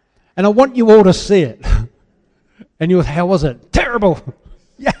 And I want you all to see it. And you'll, how was it? Terrible.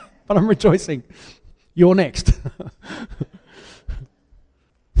 Yeah, but I'm rejoicing. You're next.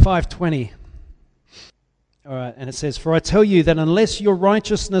 5:20. All right, and it says, for I tell you that unless your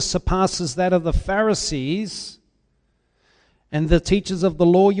righteousness surpasses that of the Pharisees and the teachers of the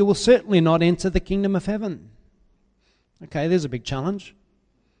law, you will certainly not enter the kingdom of heaven. Okay, there's a big challenge.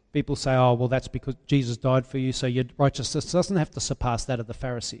 People say, oh, well, that's because Jesus died for you, so your righteousness doesn't have to surpass that of the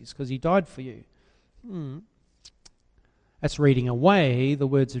Pharisees, because he died for you. That's reading away the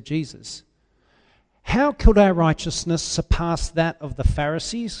words of Jesus. How could our righteousness surpass that of the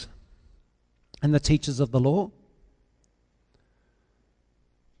Pharisees and the teachers of the law?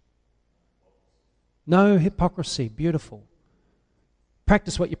 No hypocrisy. Beautiful.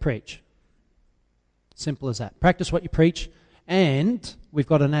 Practice what you preach. Simple as that. Practice what you preach, and we've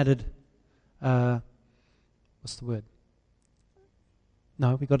got an added, what's the word?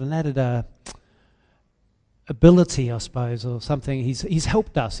 No, we've got an added ability, I suppose, or something. He's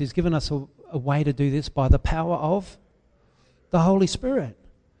helped us. He's given us a way to do this by the power of the Holy Spirit.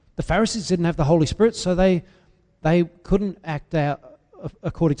 The Pharisees didn't have the Holy Spirit, so they couldn't act out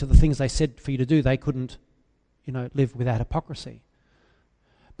according to the things they said for you to do. They couldn't, live without hypocrisy.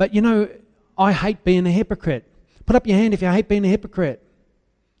 But, I hate being a hypocrite. Put up your hand if you hate being a hypocrite.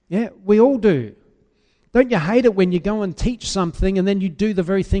 Yeah, we all do. Don't you hate it when you go and teach something and then you do the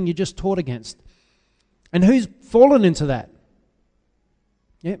very thing you just taught against? And who's fallen into that?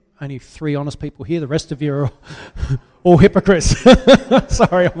 Yeah, only 3 honest people here. The rest of you are all hypocrites.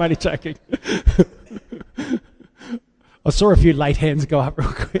 Sorry, I'm only joking. I saw a few late hands go up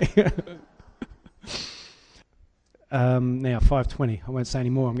real quick. Now, 5:20. I won't say any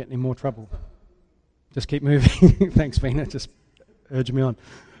more. I'm getting in more trouble. Just keep moving. Thanks, Vina. Just urge me on.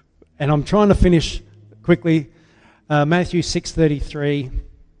 And I'm trying to finish quickly. Matthew 6:33.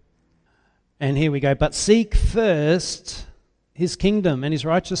 And here we go. But seek first his kingdom and his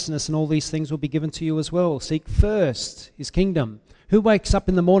righteousness, and all these things will be given to you as well. Seek first his kingdom. Who wakes up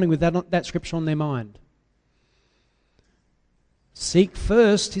in the morning with that scripture on their mind? Seek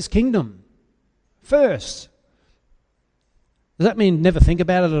first his kingdom. First. Does that mean never think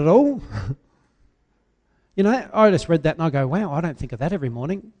about it at all? You know, I just read that and I go, wow, I don't think of that every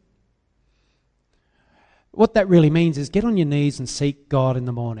morning. What that really means is get on your knees and seek God in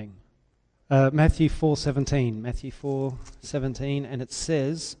the morning. Matthew 4:17, and it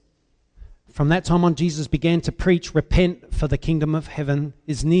says, from that time on Jesus began to preach, repent, for the kingdom of heaven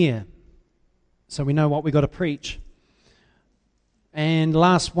is near. So we know what we've got to preach. And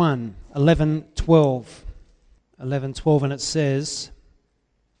last one, 11:12, and it says,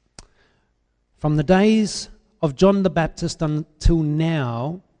 from the days of John the Baptist until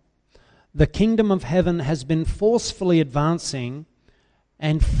now, the kingdom of heaven has been forcefully advancing,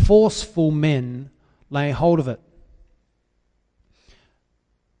 and forceful men lay hold of it.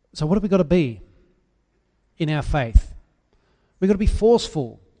 So what have we got to be in our faith? We've got to be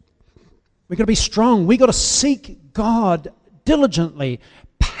forceful. We've got to be strong. We've got to seek God diligently,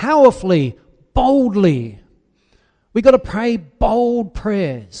 powerfully, boldly. We've got to pray bold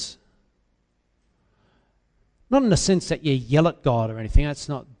prayers. Not in the sense that you yell at God or anything. That's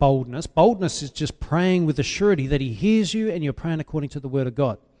not boldness. Boldness is just praying with the surety that he hears you and you're praying according to the word of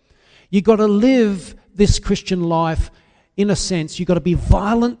God. You've got to live this Christian life in a sense. You've got to be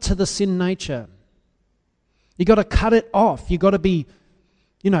violent to the sin nature. You've got to cut it off. You've got to be,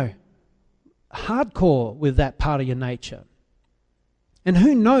 hardcore with that part of your nature. And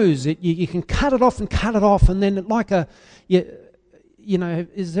who knows, you can cut it off and then like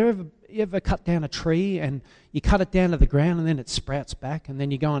is there ever... You ever cut down a tree and you cut it down to the ground and then it sprouts back, and then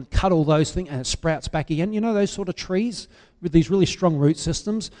you go and cut all those things and it sprouts back again? You know those sort of trees with these really strong root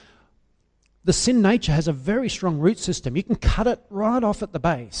systems? The sin nature has a very strong root system. You can cut it right off at the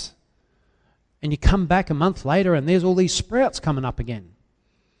base and you come back a month later and there's all these sprouts coming up again.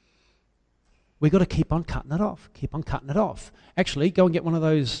 We've got to keep on cutting it off. Actually, go and get one of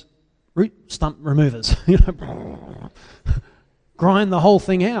those root stump removers. Grind the whole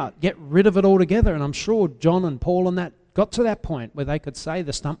thing out, get rid of it altogether. And I'm sure John and Paul and that got to that point where they could say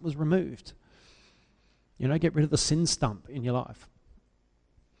the stump was removed. Get rid of the sin stump in your life.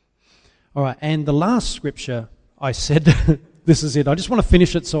 All right, and the last scripture I said, this is it. I just want to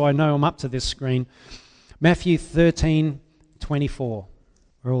finish it so I know I'm up to this screen. Matthew 13:24.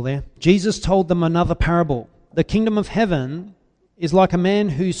 We're all there. Jesus told them another parable. The kingdom of heaven is like a man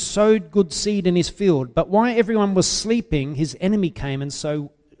who sowed good seed in his field. But while everyone was sleeping, his enemy came and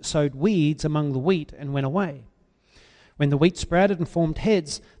sowed weeds among the wheat and went away. When the wheat sprouted and formed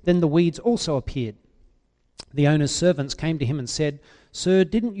heads, then the weeds also appeared. The owner's servants came to him and said, Sir,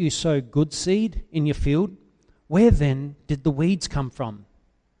 didn't you sow good seed in your field? Where then did the weeds come from?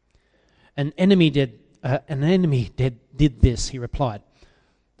 An enemy did this, he replied.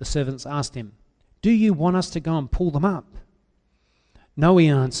 The servants asked him, Do you want us to go and pull them up? No, he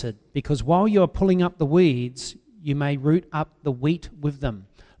answered, because while you are pulling up the weeds, you may root up the wheat with them.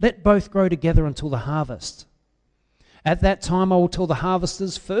 Let both grow together until the harvest. At that time I will tell the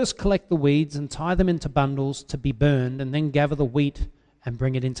harvesters, first collect the weeds and tie them into bundles to be burned, and then gather the wheat and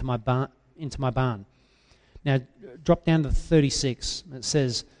bring it into my barn. Now drop down to 36. It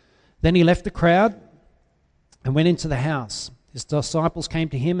says, Then he left the crowd and went into the house. His disciples came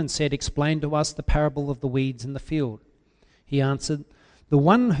to him and said, Explain to us the parable of the weeds in the field. He answered, The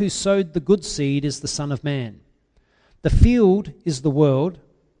one who sowed the good seed is the Son of Man. The field is the world,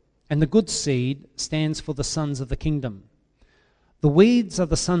 and the good seed stands for the sons of the kingdom. The weeds are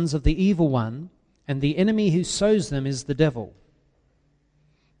the sons of the evil one, and the enemy who sows them is the devil.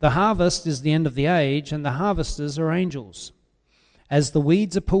 The harvest is the end of the age, and the harvesters are angels. As the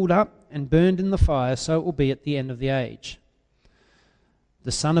weeds are pulled up and burned in the fire, so it will be at the end of the age.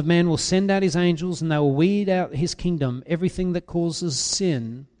 The Son of Man will send out his angels, and they will weed out his kingdom, everything that causes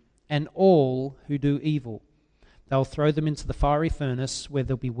sin, and all who do evil. They'll throw them into the fiery furnace, where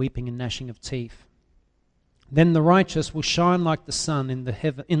there'll be weeping and gnashing of teeth. Then the righteous will shine like the sun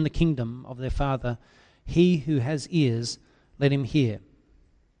in the kingdom of their Father. He who has ears, let him hear.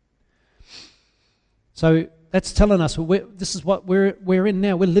 So that's telling us this is what we're in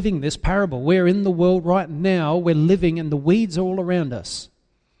now. We're living this parable. We're in the world right now. We're living, and the weeds are all around us.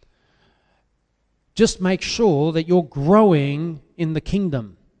 Just make sure that you're growing in the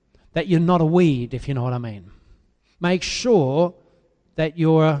kingdom, that you're not a weed, if you know what I mean. make sure that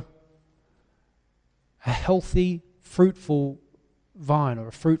you're a healthy, fruitful vine or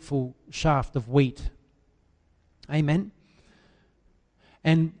a fruitful shaft of wheat. Amen.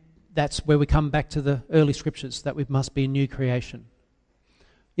 And that's where we come back to the early scriptures, that we must be a new creation.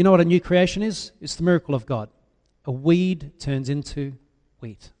 You know what a new creation is? It's the miracle of God. A weed turns into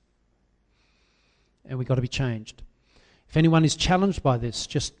wheat. And we've got to be changed. If anyone is challenged by this,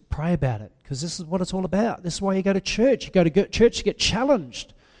 just pray about it, because this is what it's all about. This is why you go to church. You go to church to get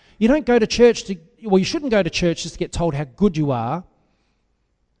challenged. You don't go to church you shouldn't go to church just to get told how good you are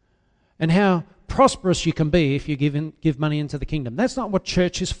and how prosperous you can be if you give money into the kingdom. That's not what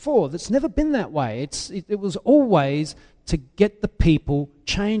church is for. It's never been that way. It was always to get the people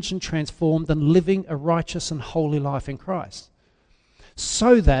changed and transformed and living a righteous and holy life in Christ,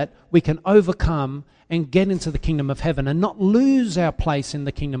 so that we can overcome and get into the kingdom of heaven and not lose our place in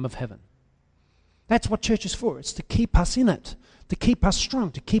the kingdom of heaven. That's what church is for. It's to keep us in it, to keep us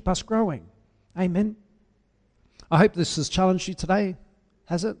strong, to keep us growing. Amen. I hope this has challenged you today.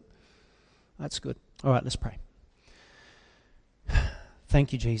 Has it? That's good. All right, let's pray.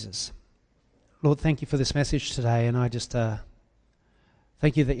 Thank you, Jesus. Lord, thank you for this message today, and I just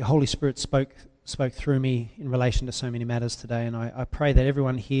thank you that your Holy Spirit spoke through me in relation to so many matters today, and I pray that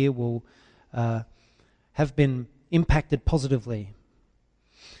everyone here will have been impacted positively,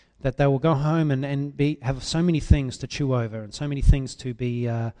 that they will go home and have so many things to chew over and so many things to be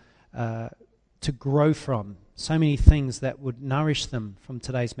to grow from, so many things that would nourish them from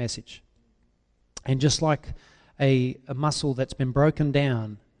today's message. And just like a muscle that's been broken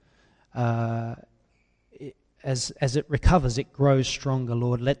down, as it recovers, it grows stronger.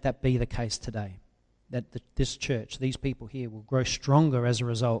 Lord, let that be the case today, that this church, these people here, will grow stronger as a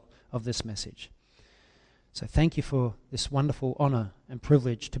result of this message. So thank you for this wonderful honour and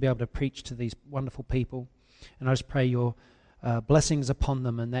privilege to be able to preach to these wonderful people. And I just pray your blessings upon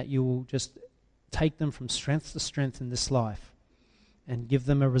them, and that you will just take them from strength to strength in this life and give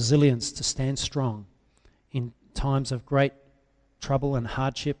them a resilience to stand strong in times of great trouble and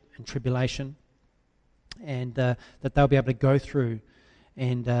hardship and tribulation, and that they'll be able to go through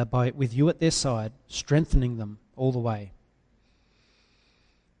and with you at their side, strengthening them all the way.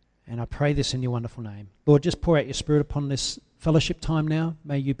 And I pray this in your wonderful name. Lord, just pour out your Spirit upon this fellowship time now.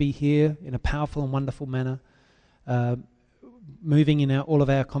 May you be here in a powerful and wonderful manner, moving in all of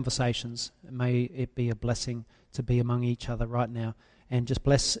our conversations. May it be a blessing to be among each other right now, and just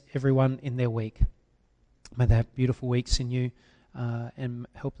bless everyone in their week. May they have beautiful weeks in you, and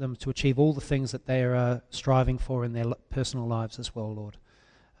help them to achieve all the things that they are striving for in their personal lives as well, Lord.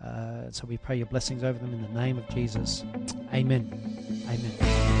 So we pray your blessings over them in the name of Jesus. Amen. Amen.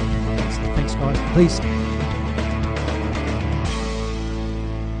 Thanks, guys. Please.